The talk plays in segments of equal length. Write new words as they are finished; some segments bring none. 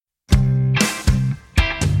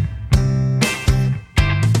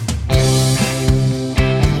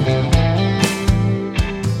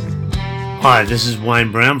Hi, this is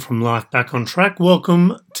Wayne Brown from Life Back on Track.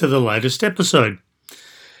 Welcome to the latest episode.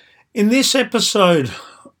 In this episode,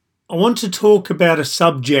 I want to talk about a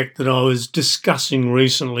subject that I was discussing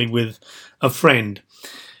recently with a friend.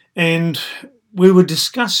 And we were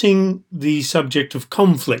discussing the subject of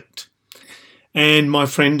conflict. And my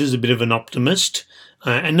friend is a bit of an optimist,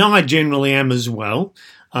 and I generally am as well.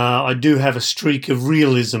 I do have a streak of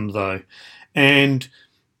realism though. And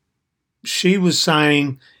she was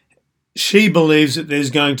saying she believes that there's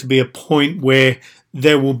going to be a point where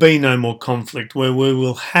there will be no more conflict, where we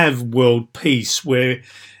will have world peace, where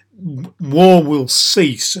war will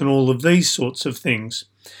cease and all of these sorts of things.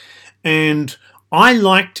 And I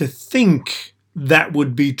like to think that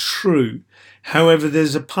would be true. However,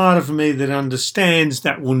 there's a part of me that understands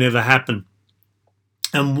that will never happen.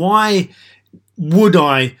 And why would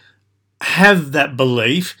I have that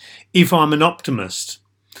belief if I'm an optimist?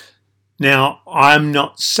 Now, I'm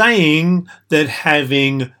not saying that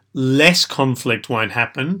having less conflict won't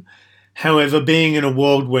happen. However, being in a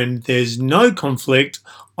world when there's no conflict,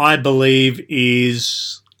 I believe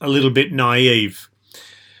is a little bit naive.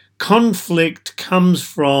 Conflict comes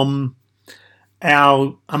from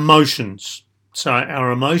our emotions. So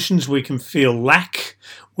our emotions, we can feel lack,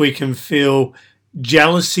 we can feel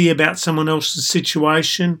jealousy about someone else's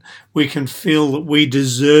situation, we can feel that we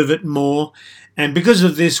deserve it more. And because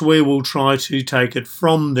of this, we will try to take it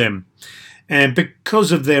from them. And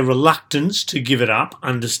because of their reluctance to give it up,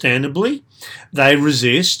 understandably, they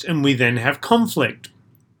resist and we then have conflict.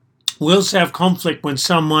 We also have conflict when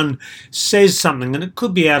someone says something, and it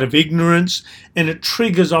could be out of ignorance, and it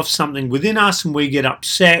triggers off something within us and we get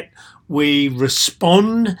upset. We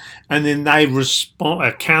respond, and then they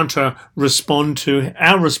counter respond to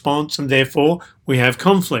our response, and therefore we have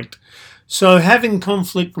conflict. So having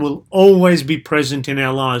conflict will always be present in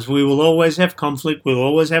our lives. We will always have conflict. We'll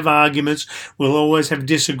always have arguments. We'll always have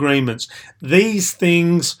disagreements. These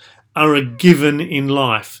things are a given in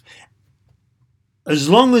life. As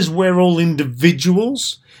long as we're all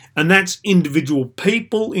individuals, and that's individual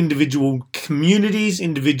people, individual communities,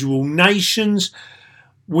 individual nations,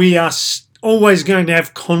 we are always going to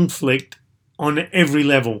have conflict on every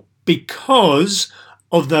level because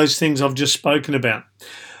of those things I've just spoken about.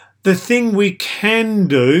 The thing we can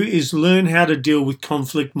do is learn how to deal with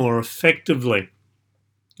conflict more effectively.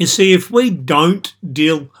 You see, if we don't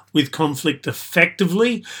deal with conflict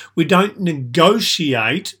effectively, we don't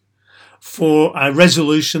negotiate for a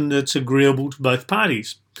resolution that's agreeable to both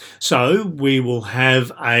parties. So we will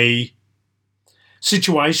have a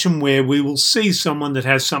situation where we will see someone that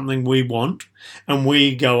has something we want and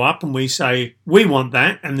we go up and we say, we want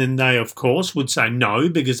that. And then they, of course, would say no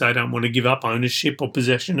because they don't want to give up ownership or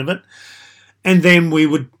possession of it. And then we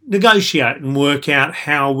would negotiate and work out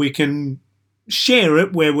how we can share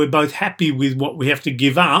it where we're both happy with what we have to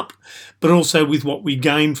give up, but also with what we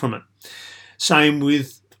gain from it. Same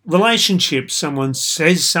with relationships. Someone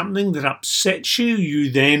says something that upsets you,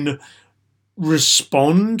 you then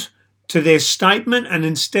respond to their statement, and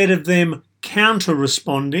instead of them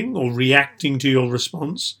counter-responding or reacting to your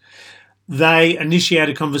response, they initiate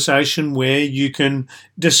a conversation where you can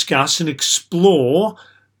discuss and explore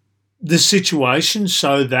the situation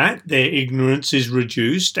so that their ignorance is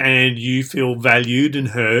reduced and you feel valued and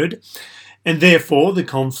heard. And therefore, the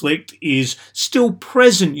conflict is still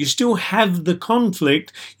present. You still have the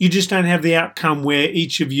conflict. You just don't have the outcome where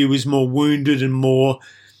each of you is more wounded and more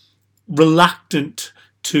reluctant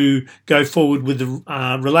to go forward with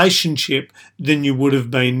the relationship than you would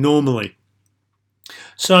have been normally.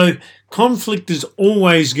 So conflict is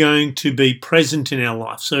always going to be present in our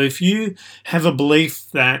life. So if you have a belief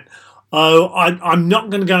that, I'm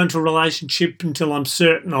not going to go into a relationship until I'm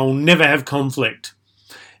certain I'll never have conflict,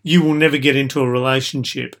 you will never get into a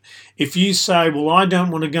relationship. If you say, well, I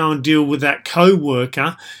don't want to go and deal with that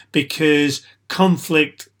co-worker because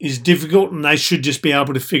conflict is difficult and they should just be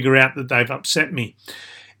able to figure out that they've upset me.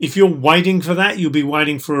 If you're waiting for that, you'll be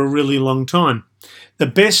waiting for a really long time. The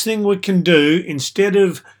best thing we can do, instead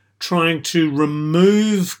of trying to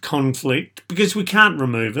remove conflict, because we can't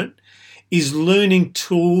remove it, is learning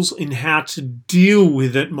tools in how to deal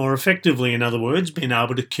with it more effectively. In other words, being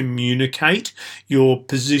able to communicate your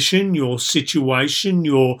position, your situation,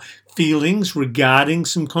 your feelings regarding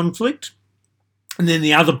some conflict. And then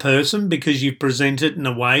the other person, because you present it in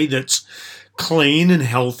a way that's clean and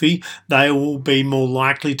healthy, they will be more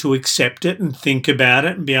likely to accept it and think about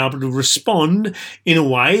it and be able to respond in a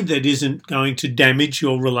way that isn't going to damage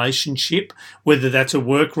your relationship, whether that's a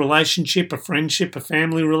work relationship, a friendship, a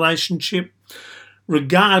family relationship.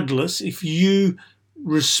 Regardless, if you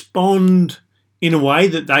respond in a way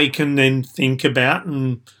that they can then think about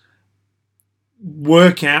and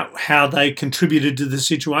work out how they contributed to the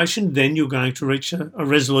situation, then you're going to reach a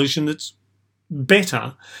resolution that's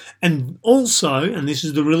better. And also, and this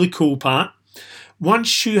is the really cool part,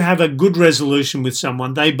 once you have a good resolution with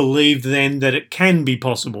someone, they believe then that it can be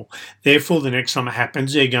possible. Therefore, the next time it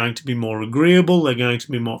happens, they're going to be more agreeable. They're going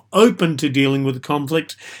to be more open to dealing with the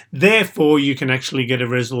conflict. Therefore, you can actually get a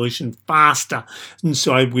resolution faster. And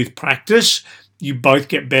so with practice, you both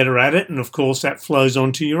get better at it. And of course, that flows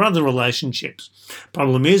on to your other relationships.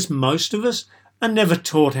 Problem is, most of us are never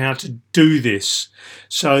taught how to do this.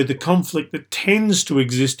 So the conflict that tends to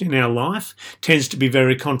exist in our life tends to be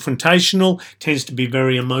very confrontational, tends to be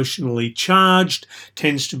very emotionally charged,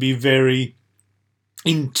 tends to be very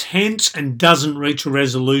intense, and doesn't reach a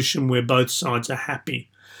resolution where both sides are happy.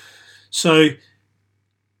 So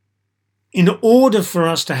in order for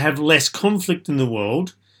us to have less conflict in the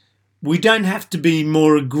world, we don't have to be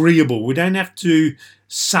more agreeable. We don't have to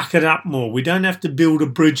suck it up more. We don't have to build a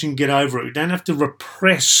bridge and get over it. We don't have to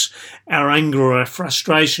repress our anger or our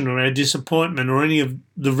frustration or our disappointment or any of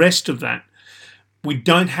the rest of that. We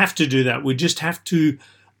don't have to do that. We just have to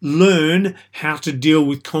learn how to deal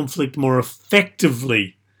with conflict more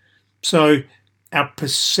effectively. So our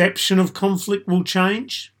perception of conflict will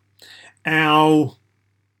change. Our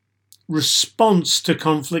response to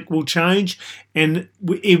conflict will change, and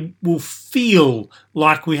it will feel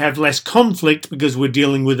like we have less conflict because we're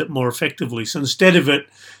dealing with it more effectively. So instead of it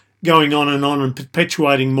going on and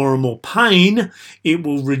perpetuating more and more pain, it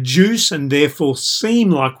will reduce and therefore seem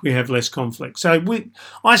like we have less conflict. So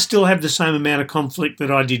I still have the same amount of conflict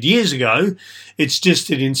that I did years ago. It's just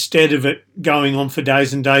that instead of it going on for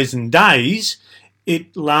days and days and days,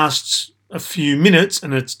 it lasts a few minutes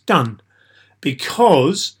and it's done,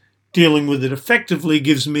 because dealing with it effectively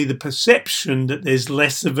gives me the perception that there's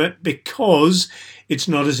less of it because it's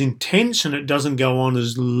not as intense and it doesn't go on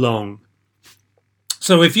as long.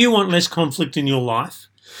 So if you want less conflict in your life,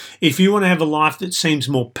 if you want to have a life that seems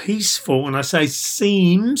more peaceful, and I say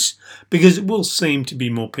seems because it will seem to be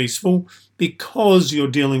more peaceful because you're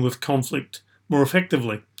dealing with conflict more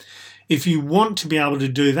effectively. If you want to be able to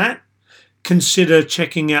do that, consider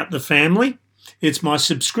checking out The Family. It's my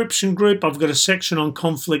subscription group. I've got a section on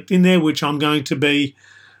conflict in there, which I'm going to be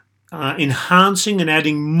enhancing and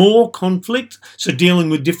adding more conflict. So dealing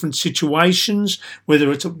with different situations,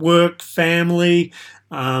 whether it's at work, family,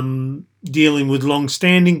 dealing with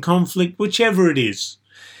long-standing conflict, whichever it is.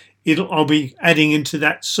 I'll be adding into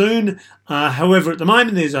that soon. However, at the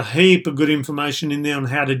moment, there's a heap of good information in there on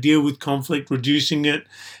how to deal with conflict, reducing it,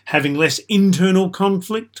 having less internal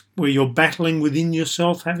conflict, where you're battling within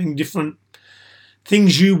yourself, having different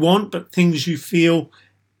things you want, but things you feel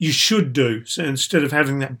you should do. So instead of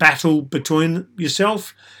having that battle between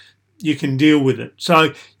yourself, you can deal with it.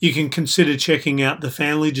 So you can consider checking out The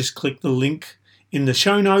Family. Just click the link in the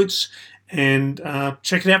show notes and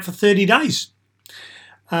check it out for 30 days.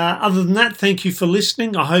 Other than that, thank you for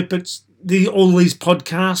listening. I hope all these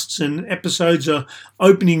podcasts and episodes are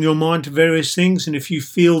opening your mind to various things. And if you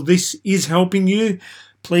feel this is helping you,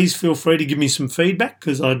 please feel free to give me some feedback,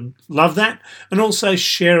 because I'd love that. And also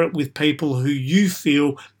share it with people who you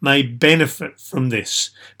feel may benefit from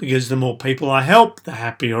this, because the more people I help, the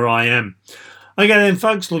happier I am. Okay then,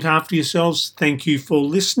 folks, look after yourselves. Thank you for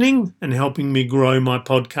listening and helping me grow my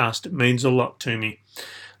podcast. It means a lot to me.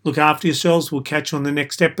 Look after yourselves. We'll catch you on the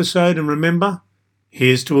next episode. And remember,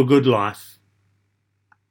 here's to a good life.